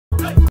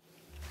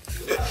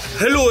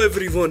Hello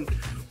everyone,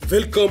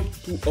 welcome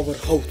to our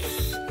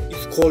house.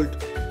 It's called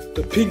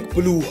the Pink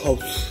Blue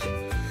House.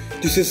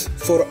 This is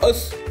for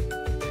us,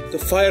 the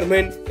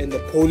firemen and the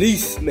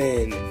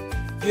policemen.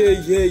 Yeah.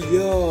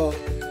 You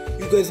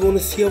guys wanna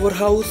see our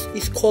house?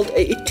 It's called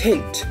a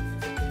tent.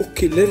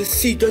 Okay, let us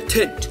see the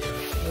tent.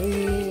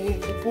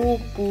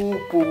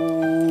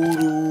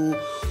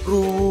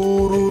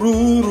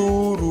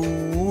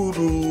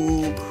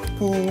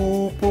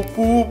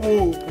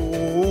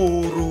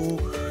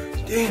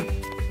 Damn,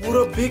 what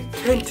a big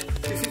tent.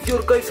 This is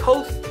your guys'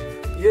 house?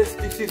 Yes,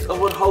 this is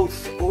our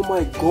house. Oh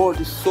my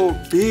god, it's so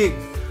big.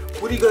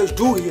 What do you guys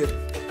do here?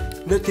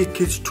 Nothing,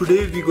 kids.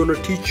 Today we're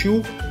gonna teach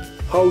you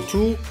how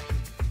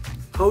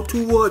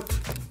what?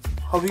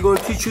 How we gonna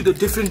teach you the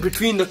difference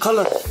between the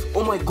colors.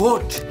 Oh my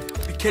god,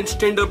 we can't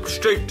stand up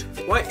straight.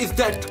 Why is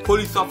that,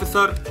 police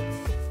officer?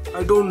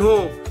 I don't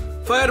know.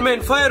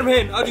 Fireman,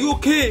 are you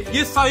okay?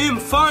 Yes, I am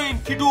fine,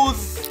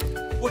 kiddos.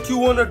 What you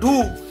wanna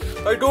do?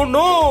 I don't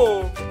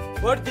know.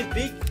 What the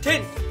big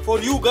tent for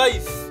you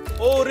guys?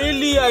 Oh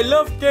really, I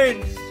love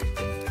tents.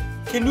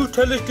 Can you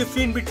tell us the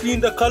difference between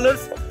the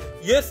colors?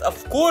 Yes,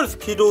 of course,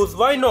 kiddos.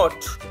 Why not?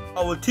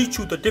 I will teach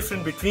you the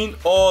difference between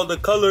all the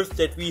colors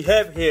that we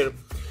have here.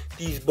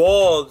 These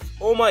balls.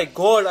 Oh my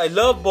god, I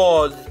love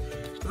balls.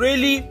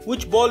 Really?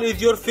 Which ball is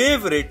your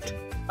favorite?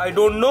 I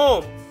don't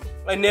know.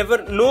 I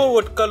never know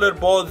what color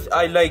balls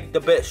I like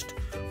the best.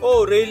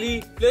 Oh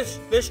really? Let's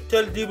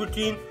tell the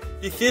between.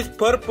 This is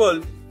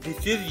purple.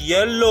 This is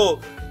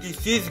yellow.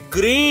 This is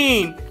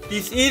green.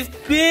 This is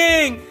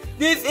pink.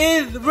 This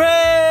is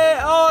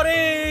red,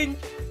 orange.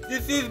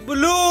 This is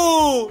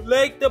blue,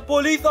 like the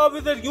police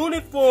officer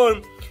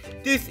uniform.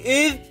 This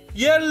is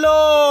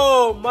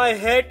yellow. My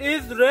hat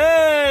is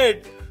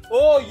red.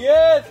 Oh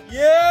yes.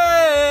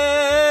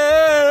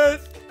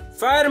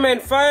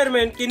 Fireman,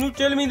 can you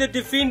tell me the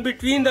difference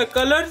between the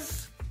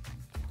colors?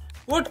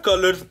 What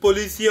colors,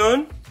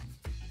 Polician?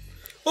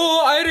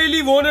 Oh, I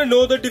really want to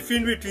know the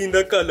difference between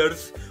the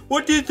colors.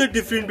 What is the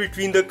difference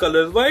between the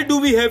colors? Why do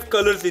we have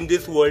colors in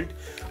this world?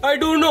 I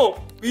don't know.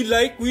 We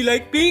like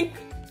pink.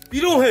 We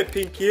don't have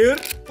pink here.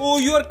 Oh,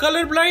 you are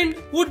colorblind?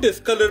 What does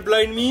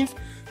colorblind means?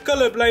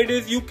 Colorblind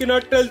is you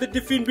cannot tell the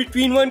difference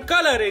between one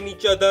color and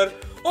each other.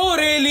 Oh,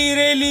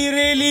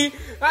 really?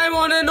 I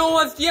want to know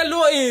what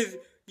yellow is.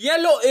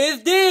 Yellow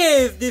is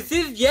this. This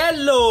is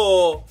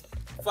yellow.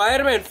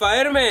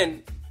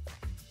 Fireman.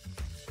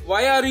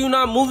 Why are you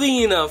not moving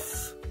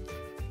enough?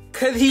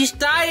 Cause he's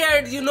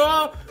tired, you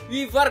know.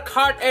 We work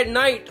hard at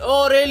night.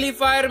 Oh, really,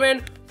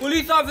 fireman?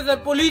 Police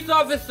officer.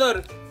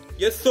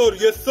 Yes,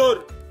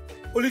 sir.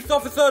 Police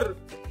officer,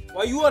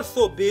 why you are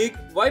so big?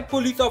 Why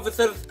police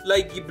officers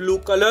like the blue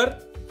color?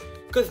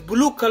 Cause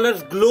blue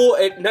colors glow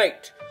at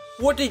night.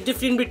 What is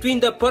different between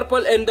the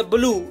purple and the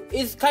blue?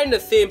 It's kind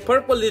of same.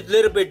 Purple is a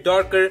little bit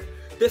darker.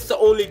 That's the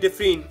only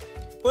difference.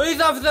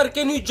 Police officer,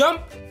 can you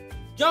jump?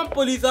 Jump,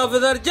 police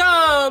officer.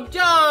 Jump.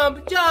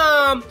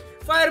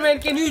 Fireman,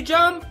 can you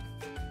jump?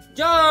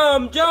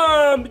 Jump.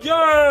 Oh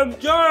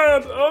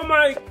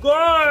my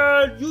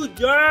god, you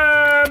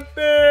jumping.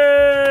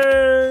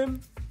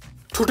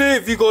 Today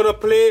we're gonna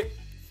play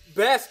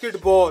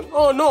basketball.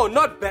 Oh no,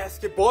 not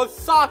basketball,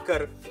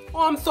 soccer.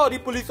 Oh, I'm sorry,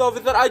 police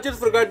officer, I just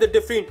forgot the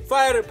difference.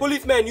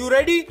 Policeman, you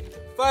ready?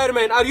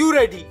 Fireman, are you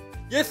ready?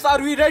 Yes,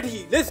 are we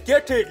ready? Let's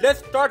get it.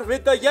 Let's start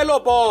with the yellow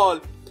ball.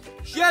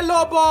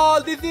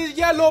 This is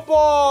yellow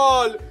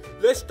ball.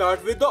 Let's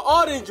start with the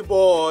orange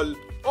ball.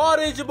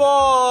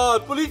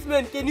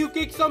 Policeman, can you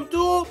kick some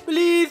too?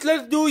 Please,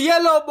 let's do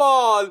yellow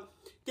ball.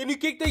 Can you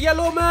kick the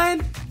yellow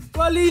man?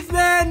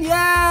 Policeman,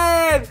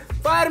 yeah.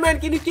 Fireman,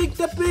 can you kick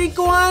the pink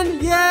one?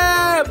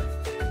 Yeah.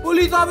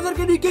 Police officer,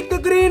 can you kick the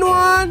green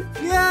one?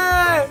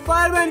 Yeah.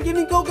 Fireman, can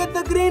you go get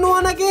the green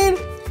one again?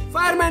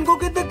 Fireman, go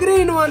get the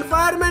green one.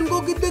 Fireman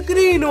got the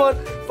green one.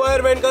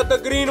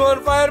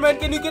 Fireman,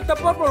 can you get the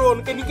purple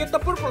one?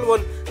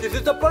 This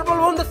is the purple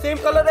one, the same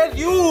color as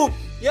you.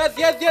 Yes,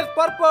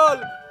 purple.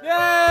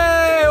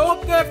 Yay.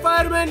 Okay,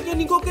 fireman, can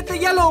you go get the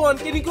yellow one?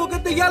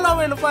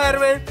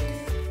 Fireman?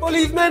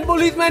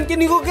 Policeman,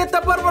 can you go get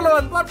the purple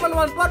one? Purple.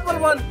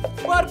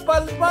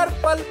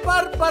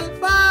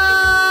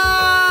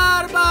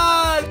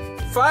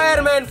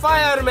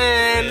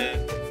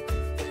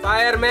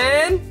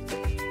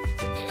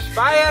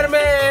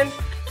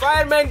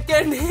 Fireman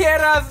can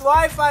hear us.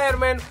 Why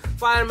fireman?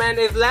 Fireman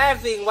is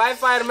laughing. Why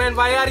fireman?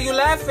 Why are you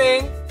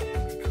laughing?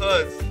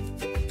 Because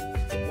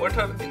what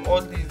are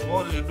all these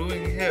balls you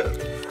doing here?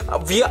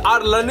 We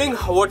are learning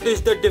what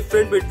is the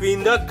difference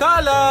between the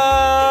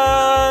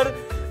color.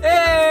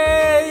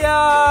 Hey,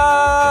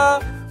 yeah.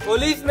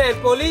 Policeman.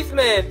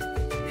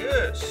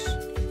 Yes.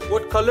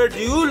 What color do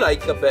you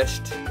like the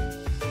best?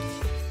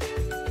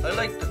 I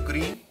like the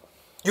green.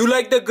 You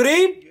like the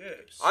green?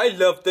 Yes. I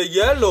love the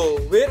yellow.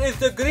 Where is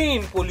the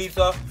green,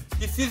 Polisa?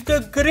 This is the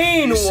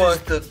green one.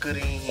 This is the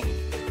green.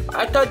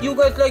 I thought you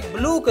guys like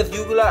blue because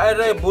you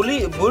like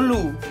blue.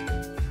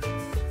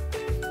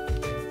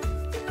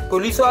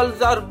 Police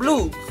walls are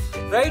blue,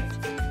 right?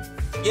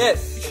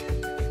 Yes.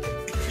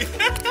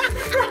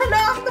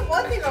 No, the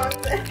body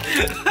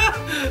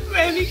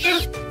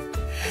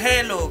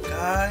Hello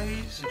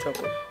guys,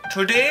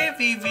 today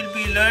we will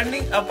be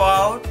learning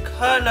about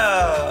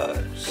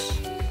colors.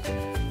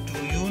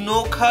 Do you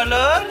know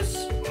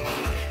colors?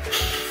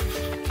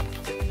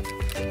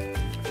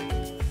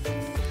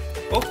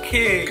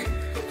 Okay,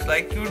 looks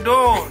like you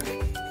don't.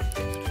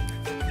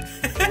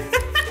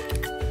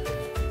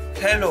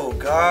 Hello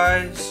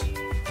guys,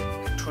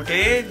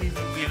 today we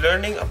will be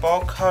learning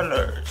about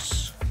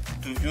colors.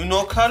 Do you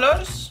know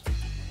colors?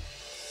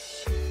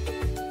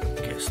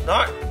 Guess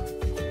not.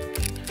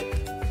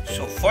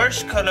 So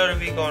first color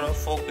we're gonna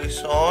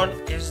focus on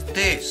is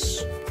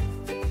this.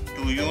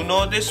 Do you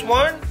know this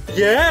one?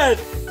 Yes.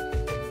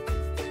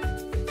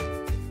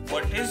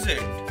 What is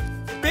it?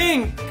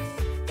 Pink.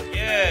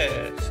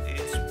 Yes,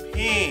 it's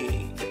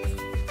pink.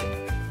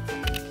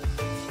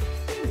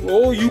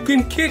 Oh, you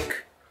can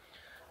kick.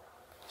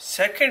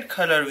 Second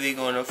color we're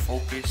gonna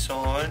focus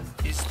on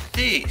is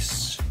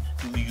this.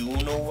 Do you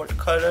know what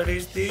color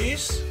is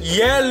this?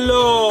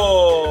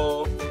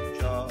 Yellow.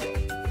 Good job.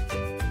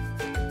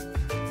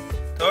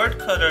 Third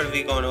color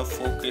we're gonna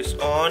focus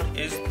on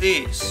is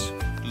this.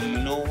 Do you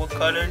know what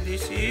color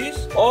this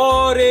is?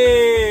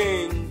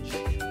 Orange.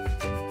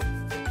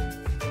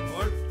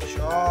 Good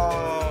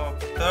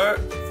job.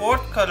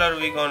 Fourth color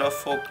we're gonna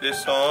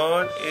focus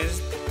on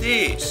is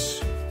this.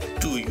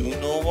 Do you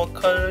know what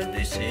color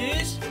this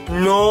is?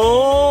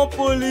 No,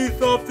 police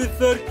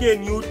officer,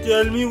 can you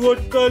tell me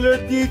what color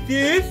this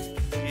is?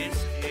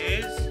 This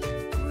is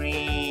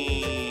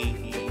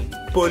green.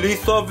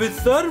 Police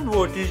officer,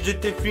 what is the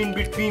difference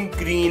between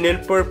green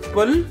and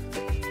purple?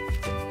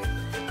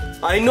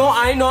 I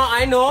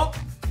know.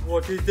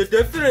 What is the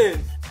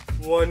difference?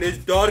 One is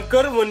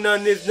darker,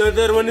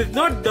 another one is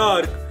not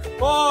dark.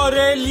 Oh,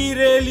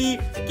 really?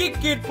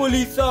 Kick it,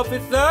 police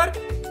officer.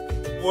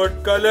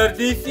 What color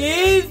this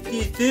is?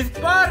 This is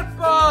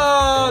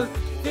purple.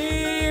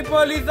 See,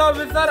 police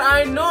officer,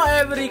 I know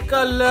every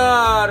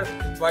color.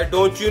 Why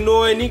don't you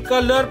know any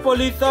color,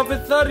 police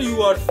officer?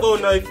 You are so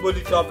nice,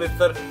 police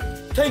officer.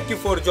 Thank you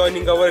for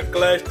joining our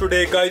class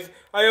today, guys.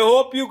 I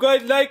hope you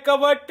guys like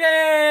our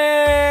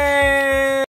test.